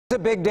It's a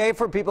big day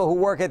for people who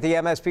work at the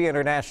MSP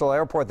International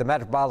Airport. The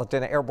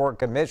Metropolitan Airports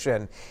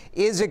Commission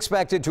is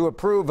expected to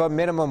approve a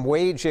minimum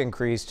wage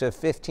increase to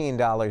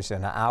 $15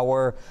 an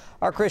hour.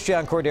 Our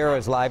Christiane Cordero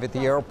is live at the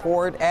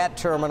airport at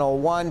Terminal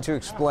 1 to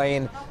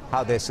explain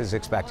how this is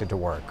expected to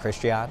work.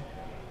 Christiane?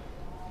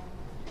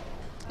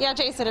 Yeah,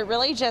 Jason, it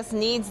really just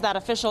needs that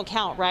official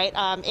count, right?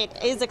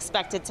 It is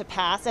expected to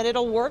pass, and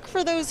it'll work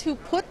for those who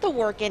put the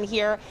work in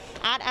here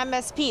at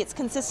MSP. It's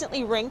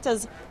consistently ranked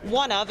as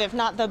one of, if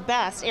not the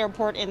best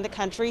airport in the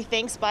country,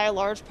 thanks by a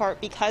large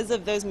part because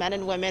of those men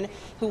and women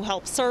who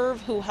help serve,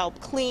 who help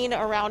clean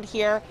around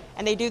here,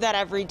 and they do that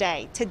every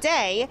day.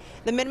 Today,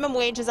 the minimum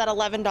wage is at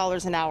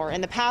 $11 an hour. In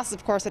the past,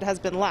 of course, it has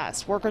been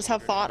less. Workers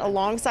have fought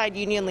alongside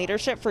union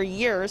leadership for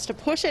years to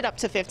push it up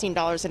to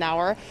 $15 an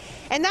hour,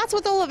 and that's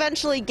what they'll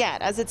eventually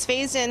get as it's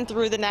phased in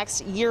through the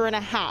next year and a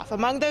half.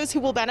 Among those who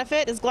will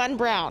benefit is Glenn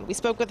Brown. We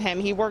spoke with him.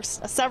 He works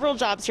several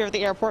jobs here at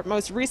the airport,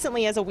 most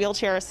recently as a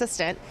wheelchair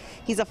assistant.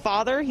 He's a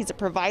father, he's a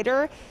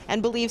provider,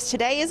 and believes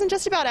today isn't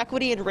just about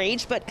equity and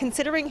wage, but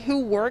considering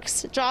who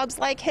works jobs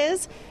like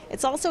his,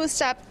 it's also a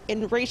step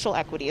in racial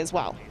equity as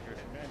well.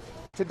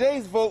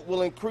 Today's vote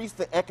will increase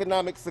the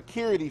economic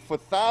security for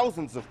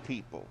thousands of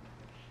people,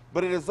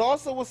 but it is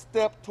also a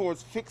step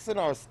towards fixing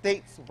our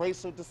state's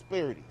racial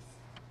disparities.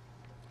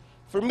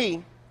 For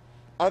me,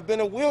 I've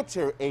been a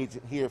wheelchair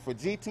agent here for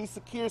G2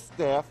 Secure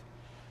staff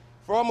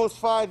for almost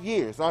 5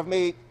 years. I've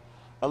made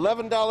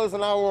 $11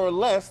 an hour or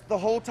less the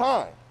whole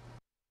time.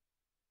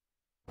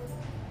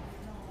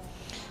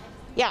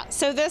 Yeah,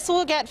 so this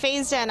will get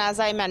phased in, as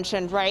I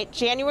mentioned, right?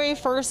 January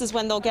 1st is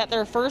when they'll get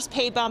their first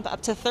pay bump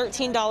up to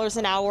 $13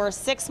 an hour.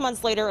 6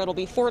 months later, it'll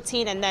be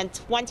 $14, and then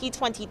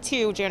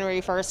 2022,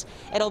 January 1st,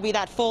 it'll be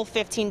that full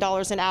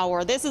 $15 an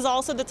hour. This is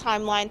also the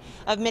timeline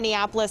of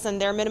Minneapolis and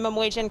their minimum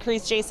wage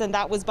increase. Jason,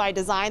 that was by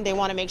design. They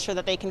want to make sure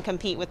that they can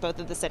compete with both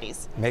of the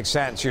cities. Makes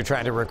sense. You're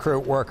trying to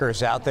recruit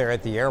workers out there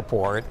at the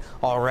airport.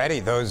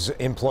 Already, those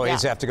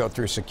employees have to go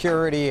through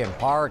security and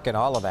park and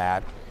all of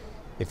that.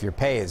 If your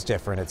pay is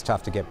different, it's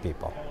tough to get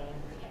people.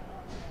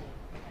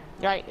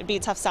 Right, it'd be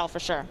a tough sell for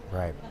sure.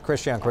 Right.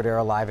 Christiane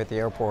Cordero live at the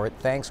airport.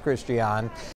 Thanks, Christiane.